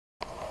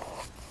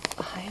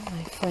Hi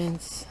my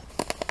friends,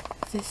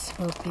 this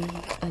will be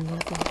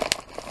another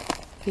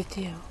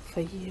video for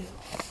you,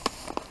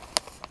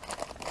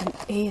 an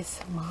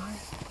ASMR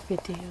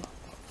video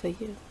for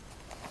you,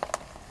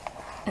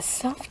 a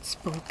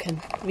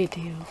soft-spoken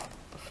video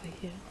for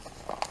you,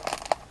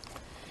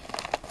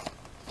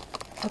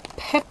 a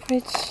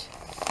Pepperidge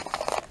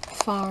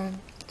Farm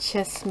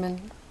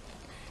Chessmen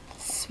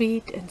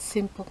sweet and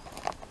simple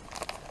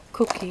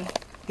cookie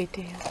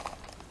video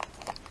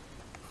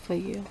for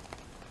you.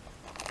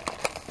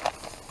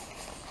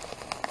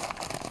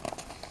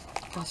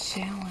 I'll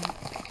share one.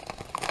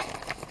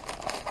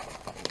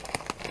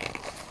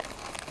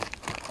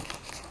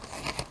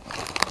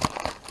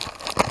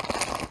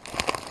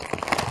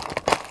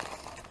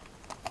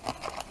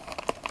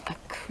 A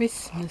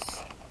Christmas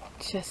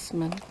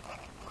chessmen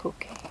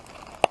cookie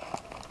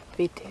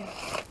video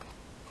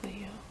for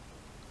you,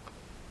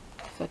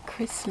 for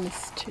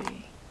Christmas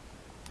tree.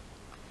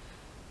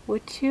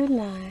 Would you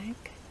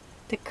like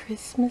the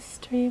Christmas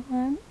tree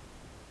one?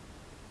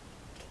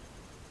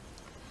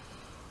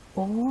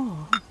 Or would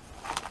you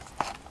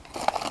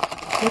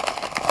like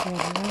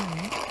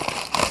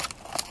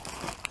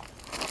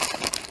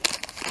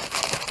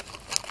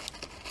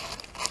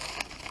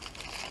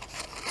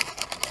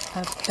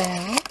a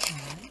bell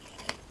one?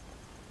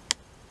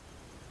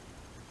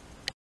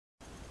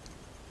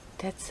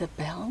 That's a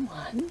bell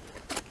one.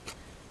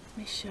 Let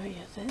me show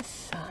you this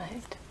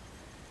side.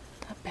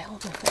 A bell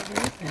with a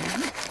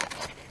ribbon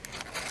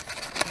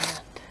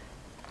and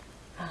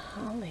a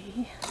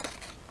holly.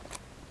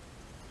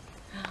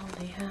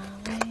 Holly,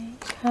 holly,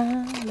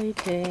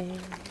 holiday.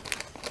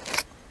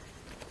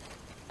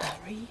 A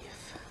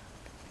wreath.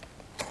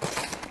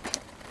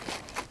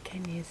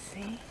 Can you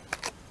see?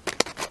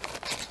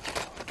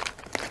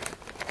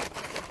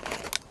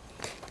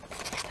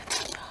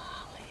 That's the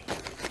holly.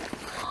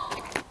 Oh,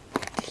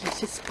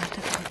 delicious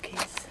butter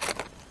cookies.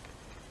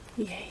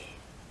 Yay.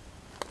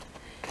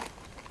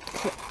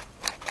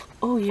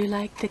 Oh, you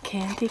like the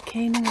candy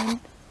cane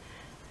one?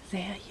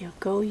 There you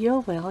go,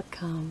 you're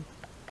welcome.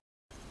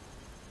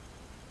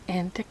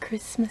 And the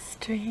Christmas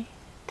tree,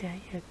 there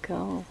you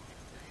go.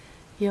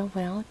 You're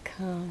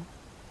welcome.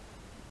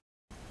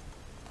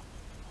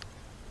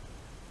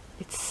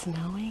 It's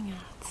snowing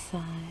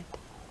outside.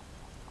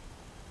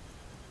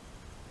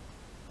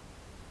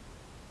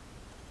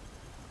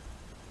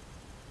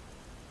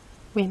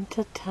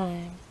 Winter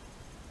time.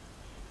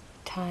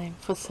 Time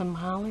for some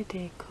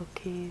holiday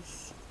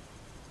cookies.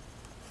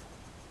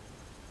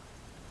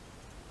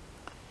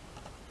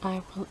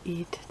 I will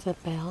eat the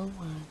bell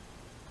one.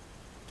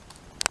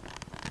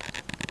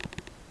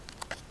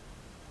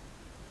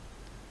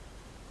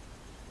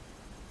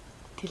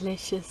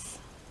 Delicious.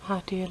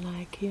 How do you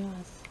like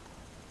yours?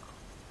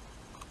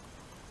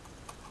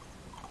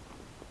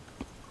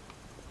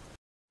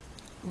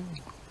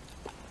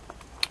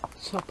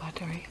 So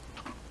buttery.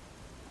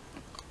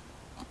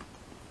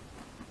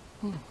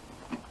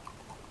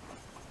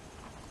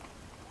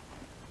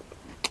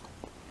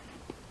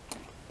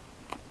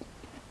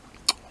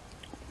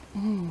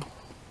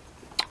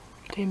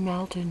 They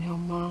melt in your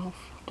mouth,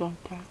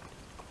 don't they?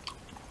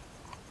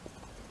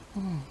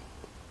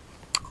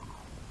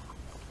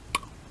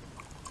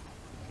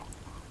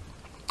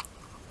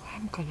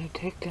 I'm gonna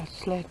take that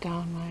sled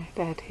down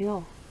that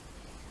hill.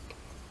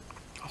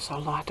 There's a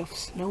lot of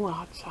snow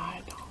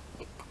outside.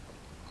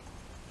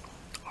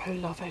 I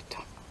love it.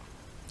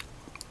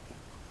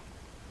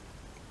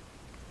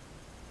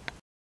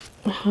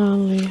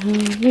 Holly,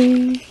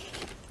 holly,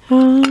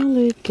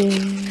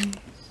 holidays.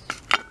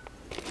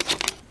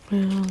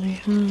 Holly,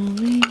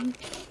 holly,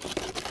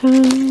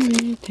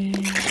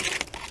 holidays.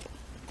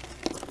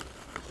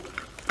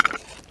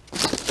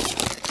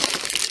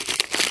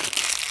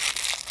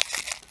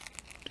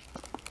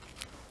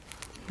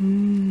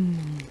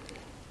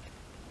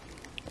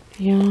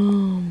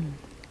 Yum.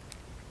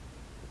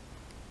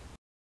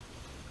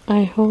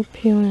 I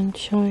hope you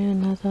enjoy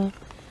another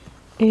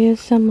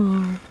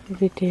ASMR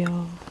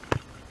video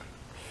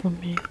from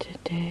me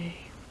today.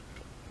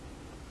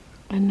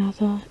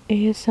 Another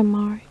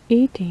ASMR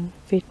eating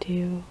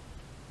video.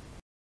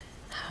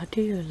 How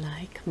do you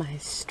like my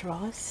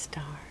straw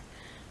star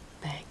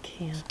back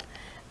here?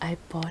 I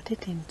bought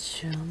it in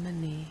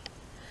Germany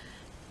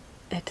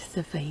at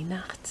the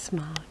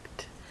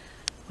Weihnachtsmarkt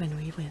when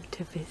we went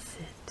to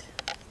visit.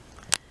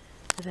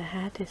 The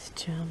hat is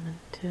German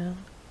too.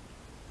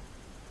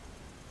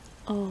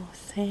 Oh,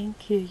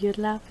 thank you. You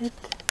love it?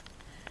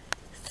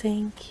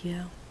 Thank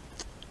you.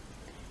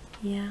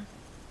 Yeah.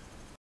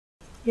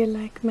 You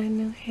like my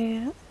new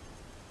hair?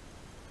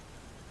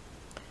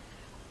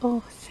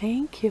 Oh,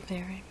 thank you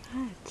very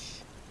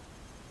much.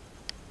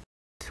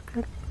 It's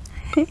good.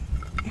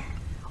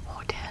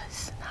 Oh,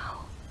 there's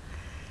now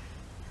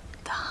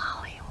the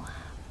holly one.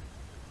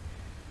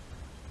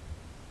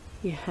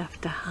 You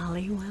have the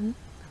holly one?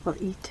 We'll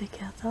eat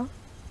together?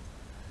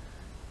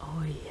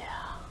 Oh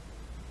yeah.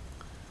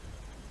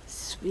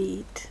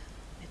 Sweet.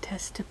 It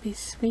has to be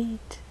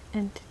sweet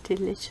and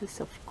delicious,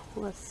 of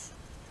course.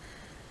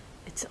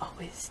 It's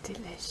always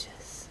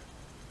delicious.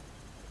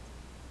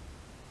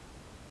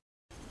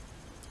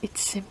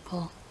 It's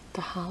simple.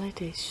 The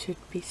holidays should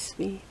be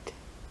sweet.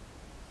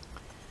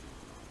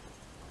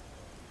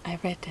 I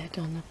read that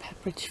on a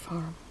Pepperidge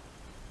Farm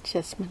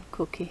Chessmen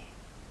cookie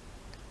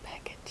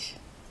package.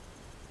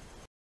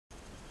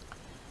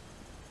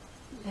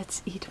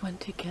 Let's eat one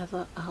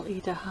together. I'll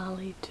eat a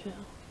holly too.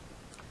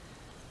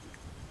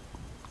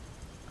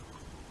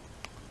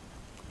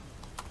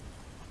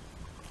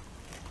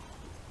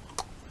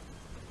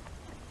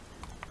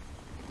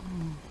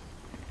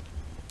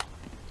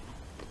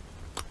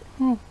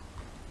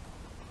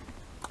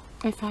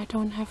 If I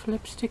don't have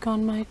lipstick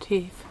on my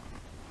teeth,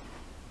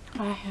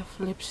 I have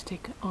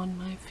lipstick on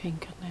my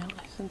fingernail.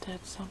 Isn't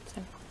that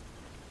something?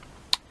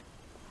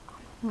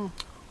 But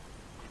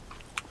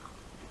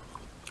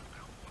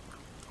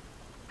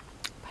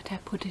I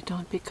put it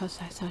on because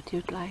I thought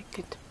you'd like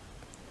it.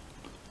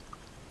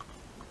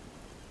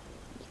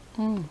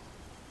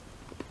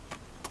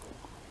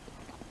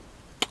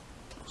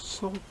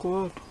 So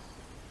good.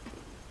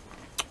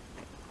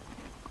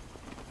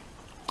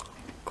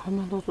 Come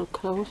a little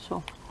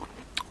closer.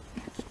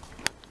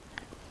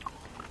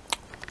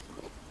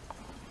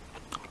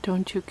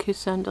 Don't you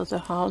kiss under the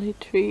holly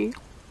tree?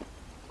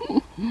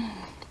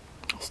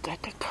 Is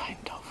that the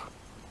kind of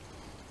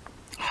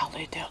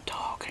holly they're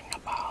talking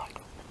about?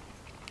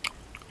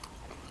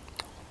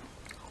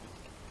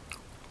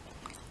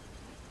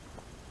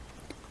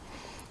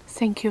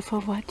 Thank you for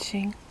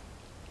watching.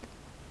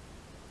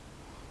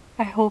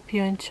 I hope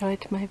you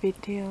enjoyed my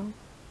video.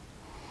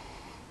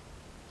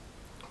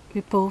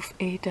 We both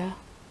ate a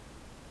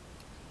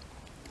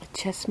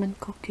chessmen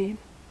cookie.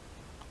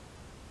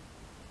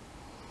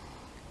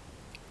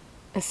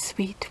 A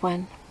sweet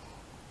one,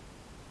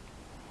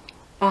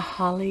 a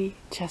holly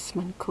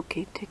chessmen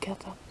cookie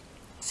together.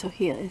 So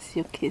here is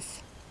your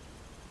kiss.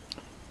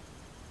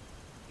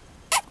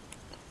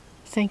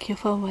 Thank you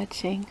for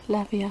watching.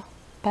 Love ya.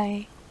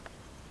 Bye.